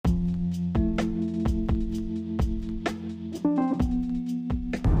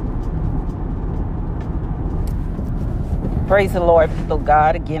Praise the Lord, people of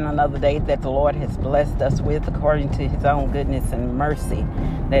God. Again, another day that the Lord has blessed us with according to his own goodness and mercy,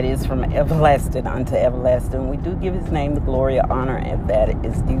 that is from everlasting unto everlasting. We do give his name the glory, honor, and that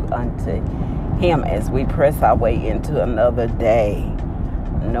is due unto him as we press our way into another day,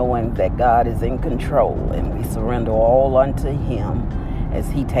 knowing that God is in control, and we surrender all unto him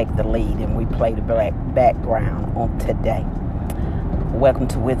as he take the lead, and we play the background on today. Welcome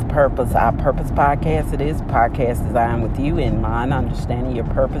to With Purpose, our Purpose podcast. It is a podcast designed with you in mind, understanding your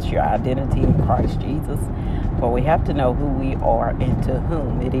purpose, your identity in Christ Jesus. For we have to know who we are and to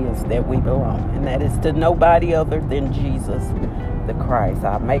whom it is that we belong. And that is to nobody other than Jesus the Christ,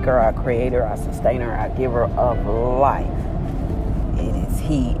 our maker, our creator, our sustainer, our giver of life. It is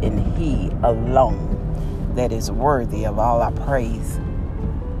he and he alone that is worthy of all our praise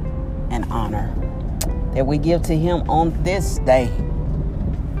and honor that we give to him on this day.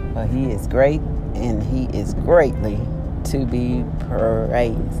 For he is great and he is greatly to be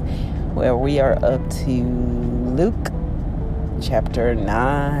praised. Well, we are up to Luke chapter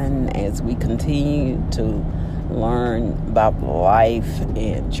 9 as we continue to learn about the life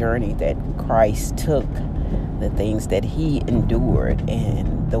and journey that Christ took, the things that he endured,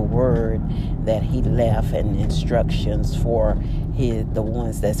 and the word that he left, and instructions for the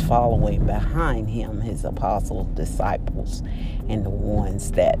ones that's following behind him, his apostles, disciples, and the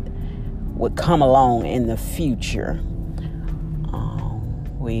ones that would come along in the future.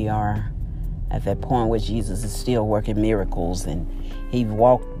 We are at that point where Jesus is still working miracles, and he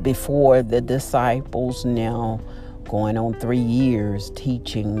walked before the disciples now, going on 3 years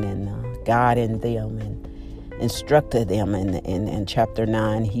teaching and guiding them and instructed them. In chapter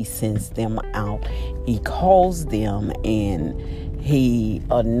 9, he sends them out. He calls them and he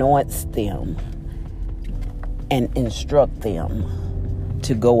anoints them and instructs them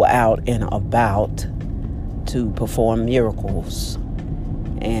to go out and about to perform miracles,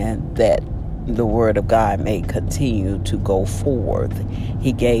 and that the word of God may continue to go forth.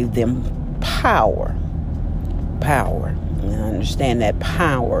 He gave them power. And I understand that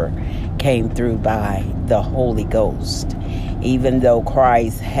power came through by the Holy Ghost. Even though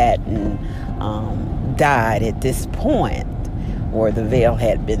Christ hadn't died at this point, or the veil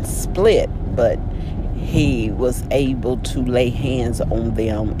had been split, but he was able to lay hands on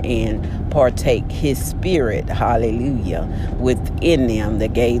them and partake his spirit, hallelujah, within them,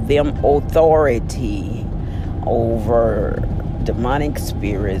 that gave them authority over demonic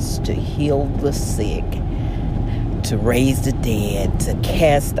spirits, to heal the sick, to raise the dead, to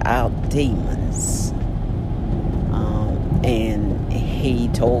cast out demons. And he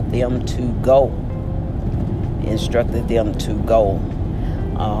told them to go, instructed them to go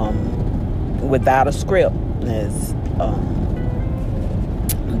without a script.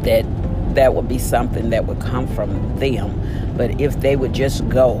 That would be something that would come from them. But if they would just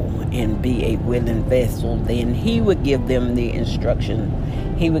go and be a willing vessel, then he would give them the instruction.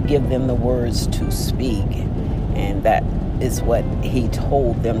 He would give them the words to speak. And that is what he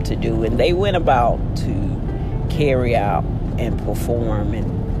told them to do. And they went about to carry out and perform and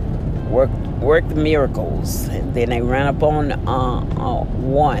work the miracles. And then they ran up on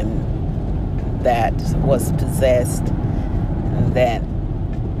one that was possessed, that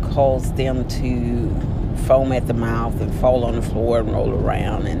caused them to foam at the mouth and fall on the floor and roll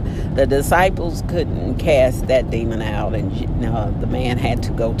around. And the disciples couldn't cast that demon out, and the man had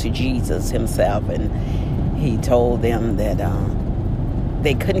to go to Jesus himself, and he told them that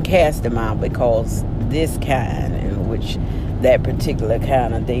they couldn't cast him out because this kind, in which that particular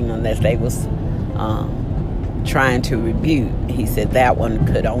kind of demon that they was trying to rebuke, he said that one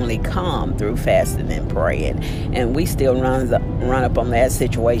could only come through fasting and praying. And we still run up on that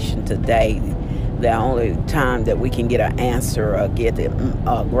situation today. The only time that we can get an answer or get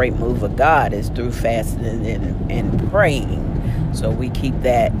a great move of God is through fasting and praying. So we keep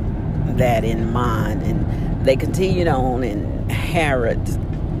that in mind. And they continued on, and Herod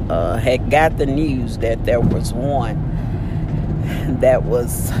had got the news that there was one that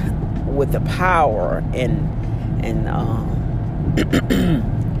was with the power and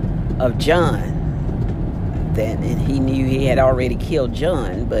of John. And he knew he had already killed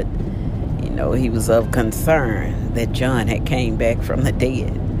John, but he was of concern that John had came back from the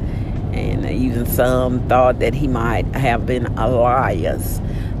dead. And even some thought that he might have been Elias.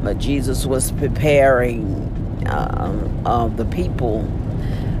 But Jesus was preparing the people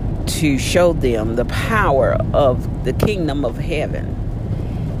to show them the power of the kingdom of heaven.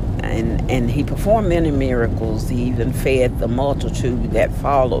 And he performed many miracles. He even fed the multitude that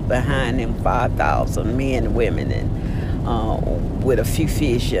followed behind him, 5,000 men and women, and with a few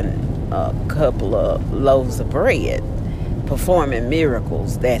fish and a couple of loaves of bread. performing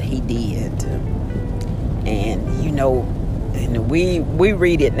miracles that he did. And and we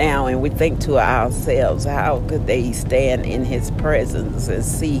read it now and we think to ourselves, how could they stand in his presence and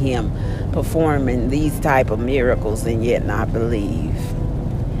see him performing these type of miracles and yet not believe?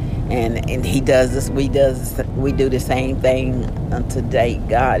 And he does this. We do the same thing today.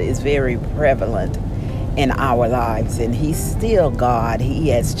 God is very prevalent in our lives, and he's still God. He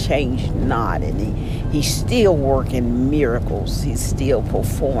has changed not, and he's still working miracles. He's still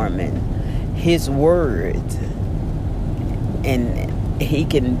performing his word, and he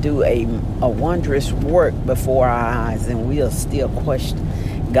can do a wondrous work before our eyes, and we'll still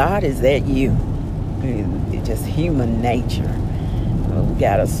question, God, is that you? It's just human nature. We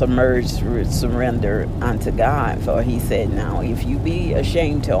got to surrender unto God. For he said, now, if you be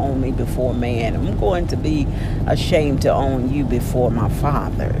ashamed to own me before man, I'm going to be ashamed to own you before my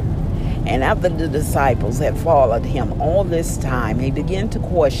Father. And after the disciples had followed him all this time, he began to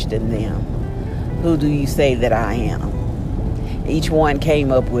question them, who do you say that I am? Each one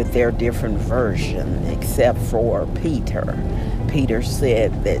came up with their different version, except for Peter. Peter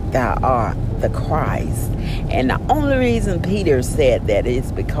said that thou art the Christ. And the only reason Peter said that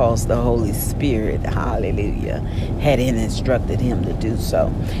is because the Holy Spirit, hallelujah, had instructed him to do so.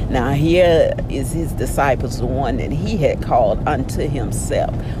 Now here is his disciples, the one that he had called unto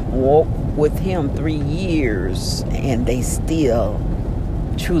himself, walked with him 3 years, and they still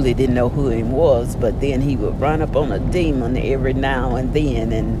truly didn't know who he was. But then he would run up on a demon every now and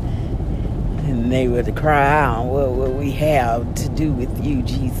then, and they would cry out, what will we have to do with you,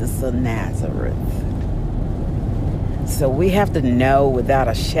 Jesus of Nazareth? So we have to know without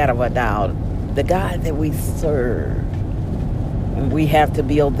a shadow of a doubt the God that we serve. And we have to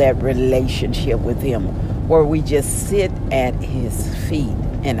build that relationship with him where we just sit at his feet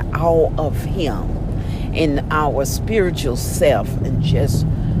in awe of him, in our spiritual self, and just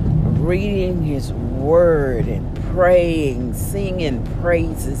reading his word and praying, singing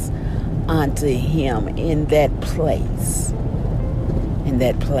praises unto him in that place. In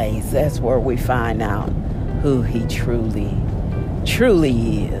that place, that's where we find out who he truly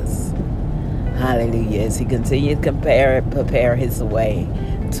is. Hallelujah. As he continued to prepare his way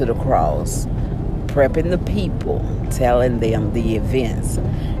to the cross, prepping the people, telling them the events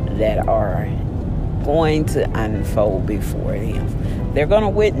that are going to unfold before him. They're going to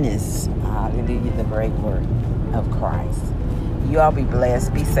witness, hallelujah, the great work of Christ. You all be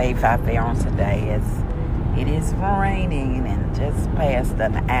blessed. Be safe out there on today, as it is raining and just past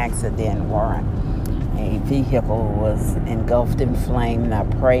an accident where a vehicle was engulfed in flame, and I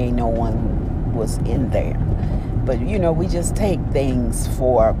pray no one was in there. But we just take things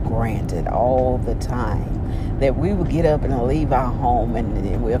for granted all the time, that we will get up and leave our home and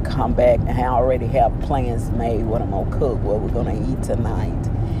then we'll come back and already have plans made, what I'm going to cook, what we're going to eat tonight,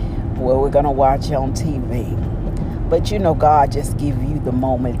 what we're going to watch on TV. But God just gives you the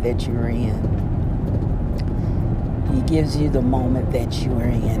moment that you're in. He gives you the moment that you're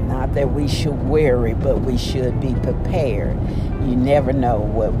in. Not that we should worry, but we should be prepared. You never know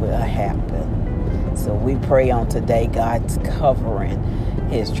what will happen. So we pray on today, God's covering,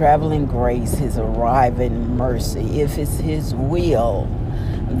 his traveling grace, his arriving mercy, if it's his will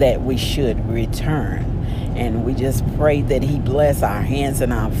that we should return. And we just pray that he bless our hands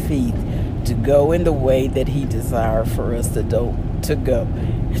and our feet to go in the way that he desires for us to go,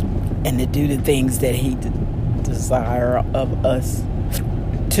 and to do the things that he desire of us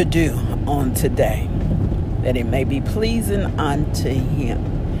to do on today, that it may be pleasing unto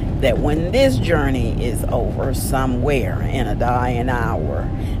him, that when this journey is over somewhere in a dying hour,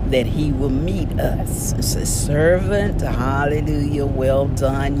 that he will meet us as a servant. Hallelujah, well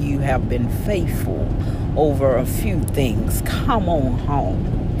done, you have been faithful over a few things, come on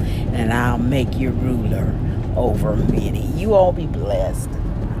home, and I'll make you ruler over many. You all be blessed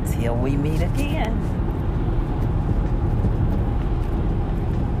until we meet again.